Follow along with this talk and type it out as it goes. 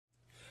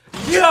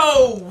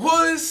Yo,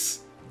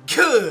 what's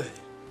good?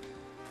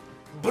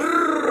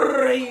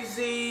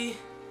 BrazyGang,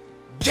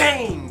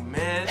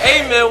 man.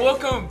 Hey, man,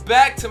 welcome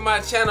back to my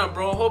channel,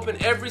 bro. Hoping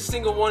every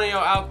single one of y'all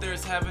out there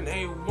is having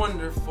a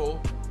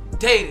wonderful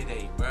day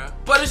today, bro.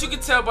 But as you can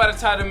tell by the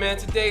title, man,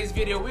 today's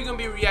video, we're gonna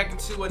be reacting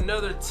to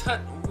another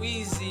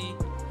Weezy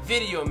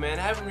video, man.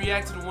 I haven't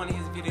reacted to one of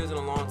his videos in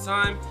a long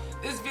time.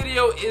 This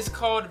video is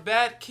called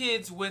Bad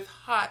Kids with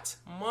Hot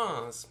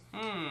Moms.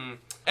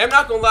 I'm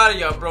not gonna lie to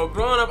y'all, bro.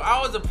 Growing up, I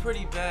was a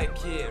pretty bad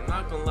kid. I'm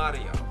not gonna lie to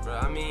y'all, bro.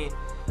 I mean,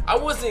 I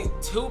wasn't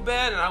too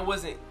bad and I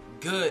wasn't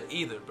good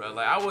either, bro.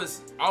 Like, I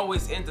was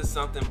always into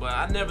something, but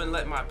I never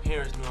let my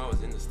parents know I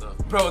was into stuff.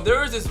 Bro,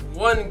 there was this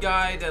one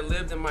guy that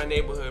lived in my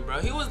neighborhood, bro.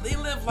 He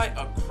lived like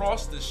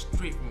across the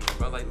street from me,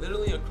 bro. Like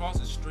literally across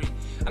the street.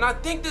 And I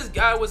think this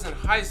guy was in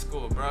high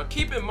school, bro.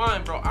 Keep in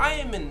mind, bro, I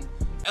am in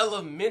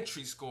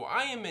elementary school.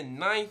 I am in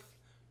 9th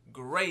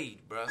grade,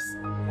 bro.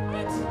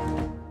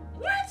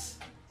 What?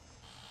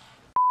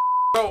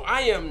 Bro,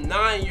 I am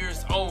 9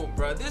 years old,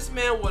 bro. This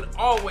man would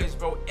always,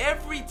 bro,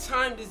 every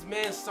time this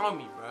man saw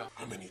me, bro.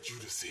 I'm gonna need you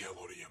to say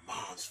hello to your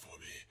moms for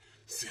me.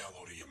 Say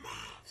hello to your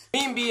moms.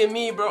 Me being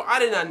me, bro, I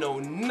did not know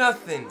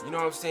nothing, you know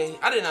what I'm saying?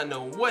 I did not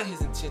know what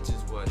his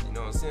intentions was, you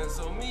know what I'm saying?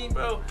 So me,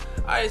 bro,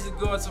 I used to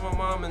go up to my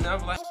mom and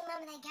I'm like, hey,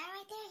 mom, that guy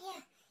right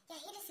there, yeah,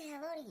 he just said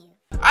hello to you.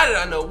 I did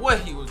not know what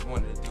he was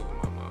wanting to do with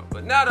my mom.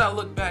 But now that I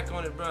look back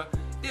on it, bro,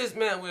 this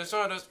man was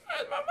showing us,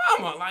 where's my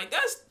mama? Like,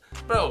 that's,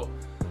 bro,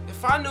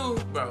 if I knew,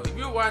 bro, if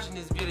you're watching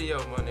this video,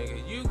 my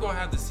nigga, you gonna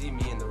have to see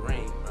me in the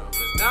ring, bro.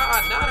 Cause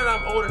now that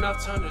I'm old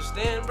enough to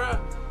understand, bro,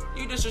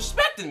 you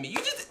disrespected me.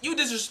 You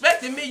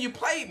disrespected me, you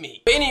played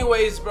me. But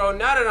anyways, bro,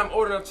 now that I'm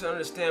old enough to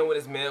understand what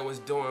this man was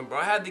doing, bro,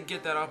 I had to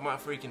get that off my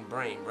freaking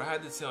brain, bro. I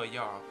had to tell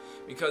y'all.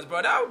 Because,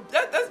 bro,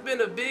 that's been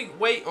a big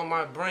weight on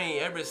my brain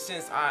ever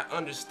since I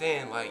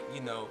understand, like,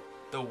 you know,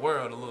 the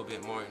world a little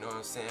bit more, you know what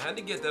I'm saying? I had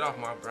to get that off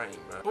my brain,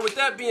 bro. But with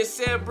that being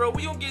said, bro,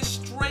 we gonna get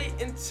straight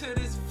into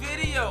this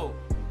video.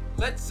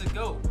 Let's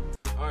go.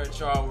 Alright,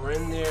 y'all, we're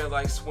in there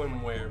like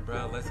swimwear,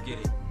 bro. Let's get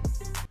it.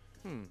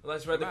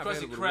 Let's ride the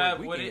Krusty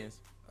Krab with it.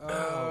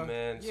 Oh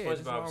man, yeah, SpongeBob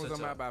as long as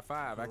I'm out by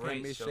 5, I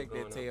can't miss Shake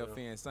That Tail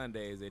Fin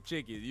Sundays at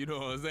Chickies. You know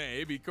what I'm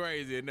saying? It be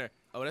crazy in there.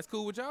 Oh, that's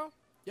cool with y'all?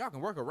 Y'all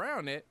can work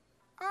around that.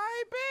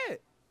 I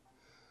bet.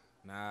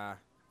 Nah,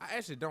 I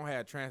actually don't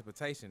have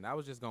transportation. I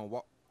was just gonna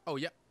walk. Oh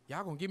yeah,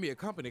 y'all gonna give me a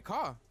company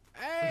car?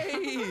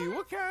 Hey,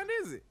 what kind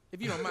is it?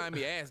 If you don't mind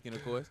me asking,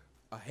 of course.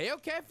 A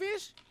Hellcat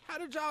fish? How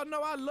did y'all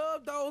know I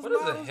love those What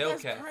models? is a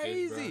Hellcat That's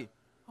crazy. fish,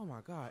 oh my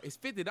God, it's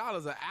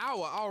 $50 an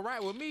hour. All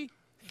right with me.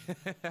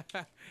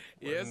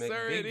 Yes,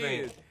 sir, it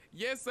is.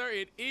 Yes, sir,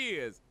 it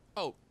is.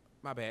 Oh,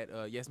 my bad.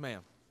 Yes,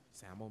 ma'am.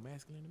 Sound more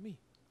masculine to me.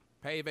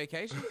 Paid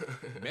vacation,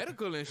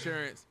 medical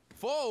insurance,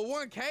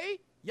 401k.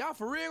 Y'all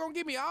for real gonna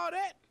give me all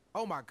that?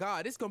 Oh my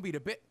God, this gonna be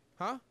the best.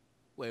 Huh?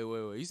 Wait.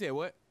 You said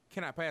what?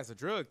 Can I pass a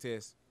drug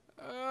test?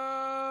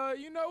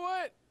 You know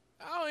what?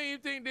 I don't even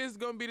think this is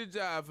gonna be the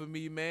job for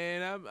me,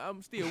 man.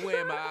 I'm still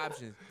weighing my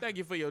options. Thank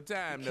you for your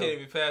time, though. You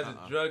can't even pass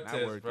a drug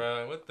test,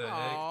 bro. What the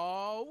heck?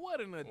 Oh, what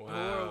an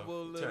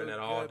adorable little Turn that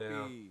all guppy.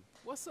 down.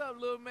 What's up,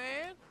 little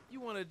man? You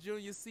want a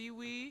junior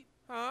seaweed,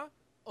 huh?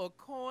 Or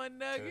corn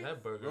nugget? Turn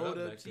that burger rolled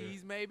up up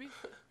cheese, maybe?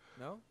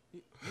 No?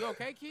 You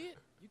okay, kid?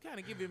 You kind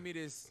of giving me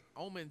this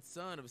omen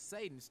son of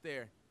Satan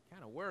stare.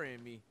 Kind of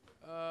worrying me.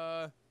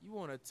 You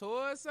want a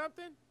toy or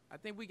something? I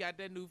think we got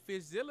that new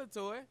Fishzilla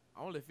toy.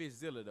 Only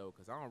Fishzilla, though,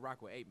 because I don't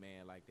rock with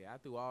 8-Man like that. I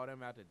threw all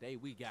them out the day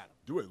we got them.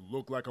 Do it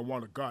look like I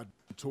want a goddamn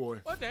toy?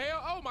 What the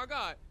hell? Oh, my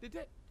God. Did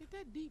that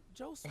deep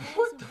Joe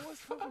Swanson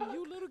voice come from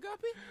you, little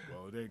guppy?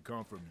 Well, it ain't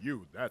come from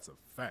you. That's a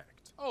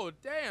fact. Oh,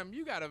 damn.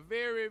 You got a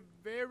very,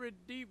 very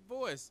deep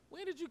voice.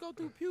 When did you go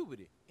through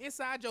puberty?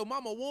 Inside your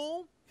mama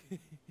womb?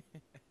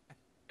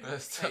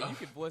 That's Hey, tough. you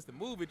can voice the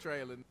movie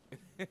trailer.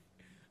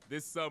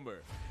 This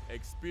summer,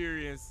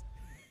 experience...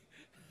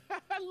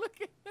 Look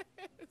at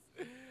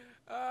this.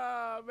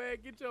 Oh, man,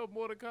 get your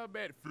Mortal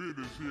Kombat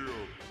finish him.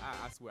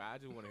 I swear, I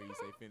just want to hear you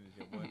say finish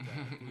him one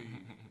time,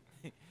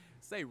 please.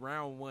 Say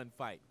round 1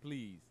 fight,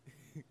 please.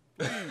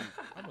 Please.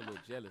 I'm a little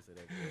jealous of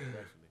that kid,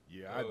 especially.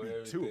 Yeah, I'd be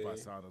too if I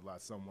sounded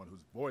like someone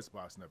whose voice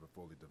box never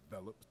fully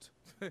developed.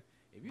 If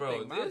you Bro,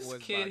 think my this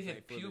voice kid box hit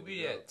ain't fully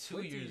puberty developed, at 2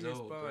 wait till years you hear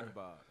old, bro.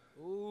 SpongeBob.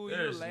 Ooh,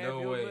 There's you laugh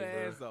no your way, little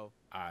bro. ass off.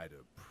 I'd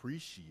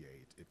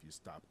appreciate if you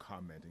stopped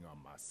commenting on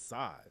my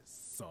size,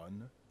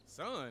 son.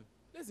 Son,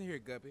 listen here,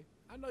 Guppy.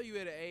 I know you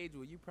at an age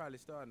where you probably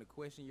starting to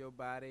question your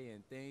body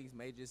and things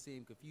may just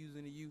seem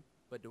confusing to you.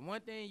 But the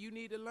one thing you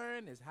need to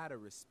learn is how to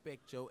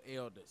respect your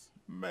elders.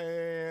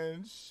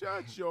 Man,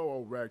 shut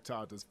your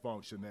erectile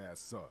dysfunction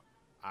ass up.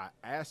 I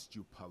asked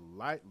you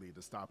politely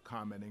to stop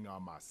commenting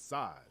on my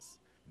size.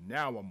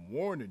 Now I'm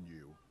warning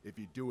you, if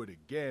you do it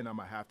again, I'm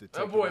gonna have to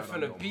take That boy it out on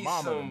finna your beat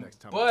mama the some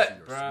next time I see butt,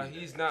 your bruh. sweet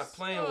He's ass. not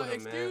playing with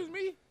him, man. Excuse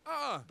me?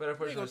 Better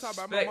put You ain't gonna talk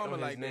about my respect mama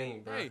on like his that.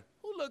 name, bruh. Hey,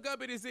 who little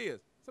Guppy this is?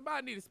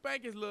 Somebody need to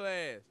spank his little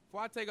ass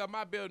before I take off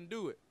my belt and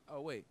do it. Oh,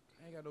 wait,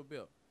 I ain't got no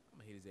belt. I'm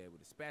gonna hit his ass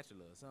with a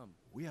spatula or something.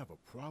 We have a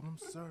problem,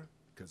 sir?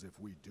 Because if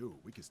we do,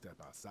 we can step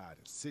outside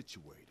and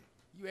situate it.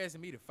 You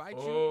asking me to fight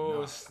you? Oh,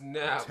 Nah,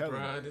 snap, I'm telling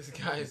bro. you, This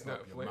guy's keep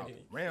not up your mouth playing.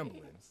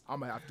 rambling. I'm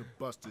gonna have to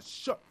bust it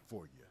shut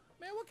for you.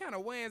 Man, what kind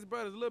of Wayans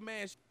Brothers little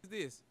man is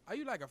this? Are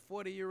you like a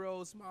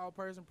 40-year-old small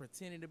person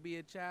pretending to be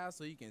a child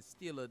so you can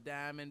steal a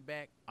diamond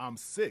back? I'm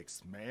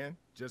 6, man.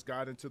 Just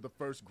got into the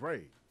 1st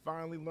grade.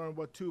 Finally learned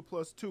what 2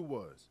 + 2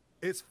 was.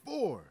 It's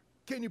 4.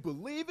 Can you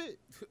believe it?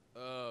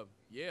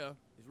 Yeah,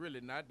 it's really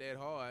not that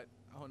hard.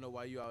 I don't know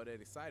why you all that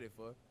excited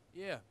for.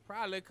 Yeah,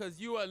 probably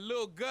because you a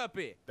little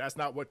guppy. That's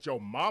not what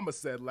your mama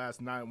said last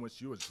night when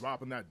she was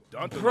dropping that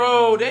dun.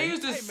 Bro, they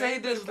used to Hey, say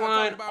man, this stop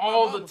line talking about my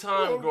all the mama.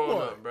 time Or growing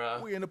what? up,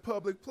 bro. We in a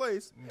public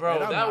place. Bro,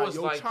 and I'm that not was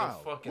your like the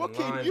child. fucking What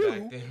can line you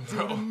back then, do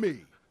bro. to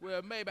me?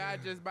 Well, maybe I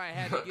just might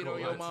have to get on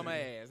your mama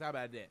ass. How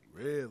about that?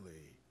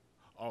 Really?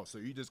 Oh, so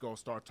you just gonna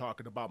start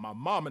talking about my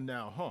mama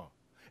now, huh?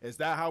 Is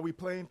that how we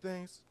playing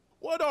things?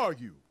 What are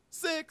you,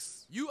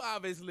 6? You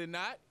obviously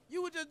not.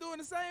 You were just doing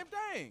the same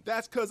thing.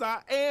 That's because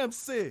I am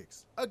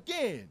 6.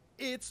 Again,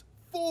 it's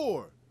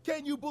 4.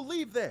 Can you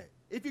believe that?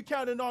 If you're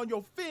counting on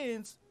your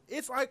fins,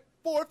 it's like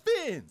 4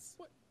 fins.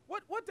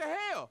 What the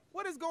hell?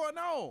 What is going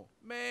on?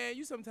 Man,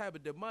 you some type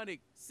of demonic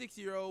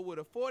 6-year-old with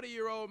a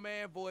 40-year-old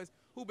man voice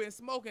who been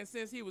smoking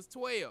since he was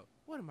 12.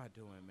 What am I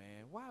doing,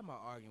 man? Why am I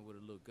arguing with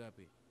a little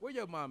guppy? Where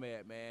your mama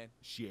at, man?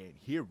 She ain't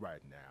here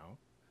right now,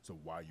 so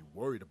why you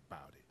worried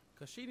about it?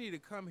 Cause she need to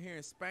come here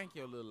and spank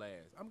your little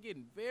ass. I'm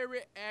getting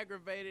very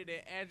aggravated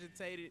and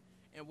agitated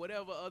and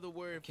whatever other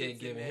word Kid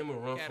fits in giving that him a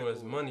run for his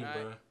category, money, all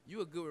right? bro. You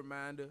a good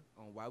reminder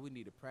on why we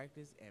need to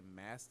practice and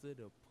master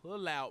the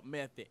pull-out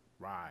method.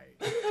 Right.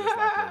 Just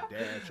like your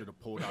dad should have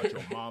pulled out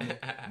your mama.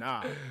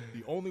 Nah,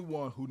 the only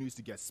one who needs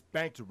to get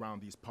spanked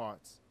around these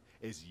parts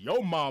is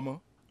your mama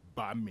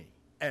by me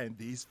and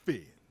these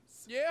fins.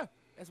 Yeah,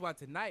 that's why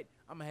tonight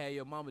I'm gonna have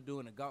your mama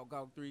doing a Gawk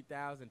Gawk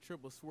 3000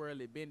 triple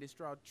swirly bendy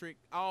straw trick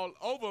all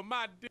over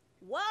my dick.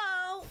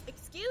 Whoa!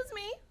 Excuse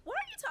me? Why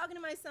are you talking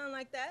to my son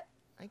like that?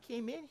 I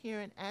came in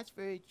here and asked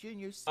for a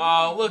junior son.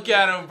 Oh, look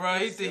at him, bro.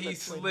 He think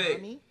he's slick.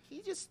 Mommy.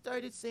 He just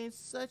started saying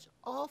such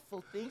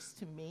awful things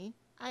to me.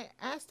 I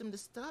asked him to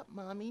stop,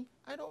 Mommy.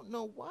 I don't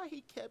know why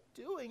he kept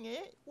doing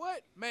it.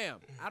 What? Ma'am,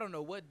 I don't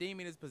know what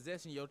demon is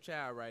possessing your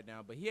child right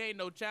now, but he ain't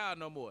no child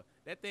no more.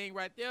 That thing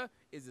right there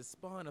is the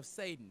spawn of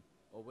Satan,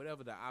 or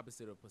whatever the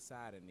opposite of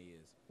Poseidon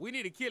is. We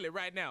need to kill it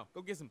right now.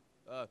 Go get some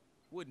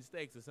wooden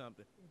stakes or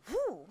something.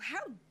 Whew,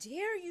 how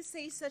dare you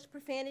say such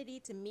profanity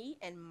to me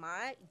and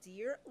my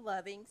dear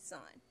loving son.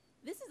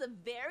 This is a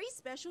very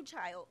special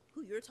child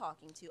who you're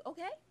talking to,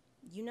 okay?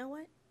 You know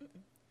what?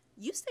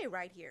 You stay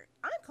right here.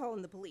 I'm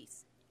calling the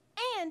police.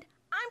 And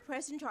I'm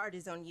pressing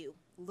charges on you,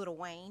 Little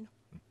Wayne.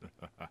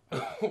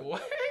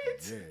 What?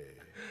 Yeah,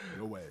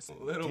 your ass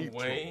in Little deep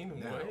Wayne,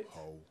 trouble now, what?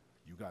 ho.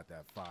 You got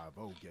that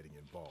 5-0 getting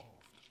involved.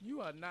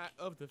 You are not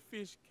of the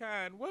fish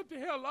kind. What the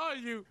hell are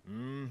you?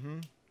 Mm-hmm.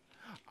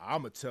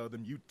 I'ma tell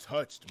them you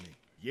touched me.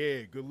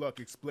 Yeah, good luck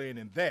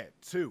explaining that,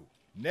 too.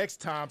 Next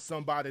time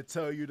somebody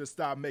tell you to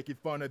stop making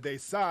fun of their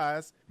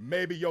size,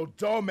 maybe your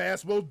dumb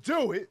ass will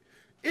do it.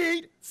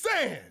 Eat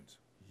sand!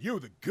 You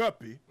the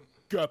guppy.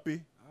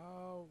 Guppy.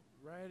 Oh,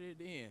 write it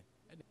in.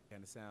 That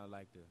kind of sound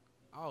like the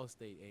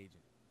Allstate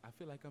agent. I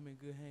feel like I'm in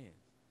good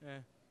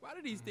hands. Why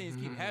do these things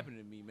keep happening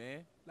to me,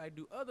 man? Like,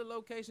 do other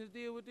locations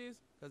deal with this?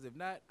 Because if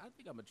not, I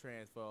think I'm going to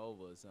transfer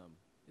over or something.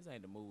 This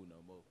ain't the move no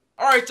more.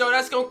 Alright, y'all,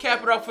 that's gonna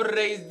cap it off for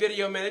today's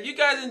video, man. If you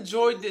guys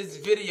enjoyed this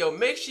video,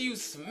 make sure you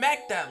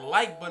smack that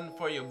like button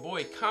for your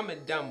boy.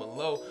 Comment down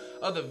below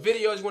other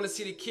videos you want to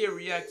see the kid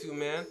react to,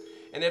 man.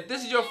 And if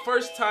this is your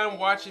first time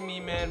watching me,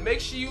 man,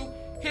 make sure you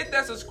hit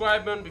that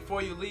subscribe button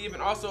before you leave,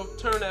 and also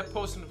turn that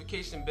post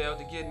notification bell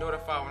to get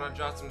notified when I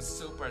drop some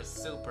super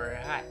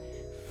hot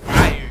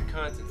fire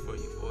content for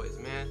you boys,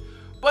 man.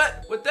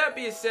 But with that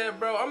being said,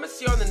 bro, I'm gonna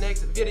see you on the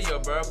next video,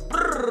 bro.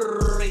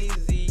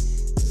 BrazyXay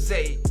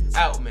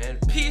out, man.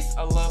 Peace.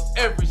 I love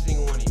every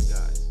single one of you.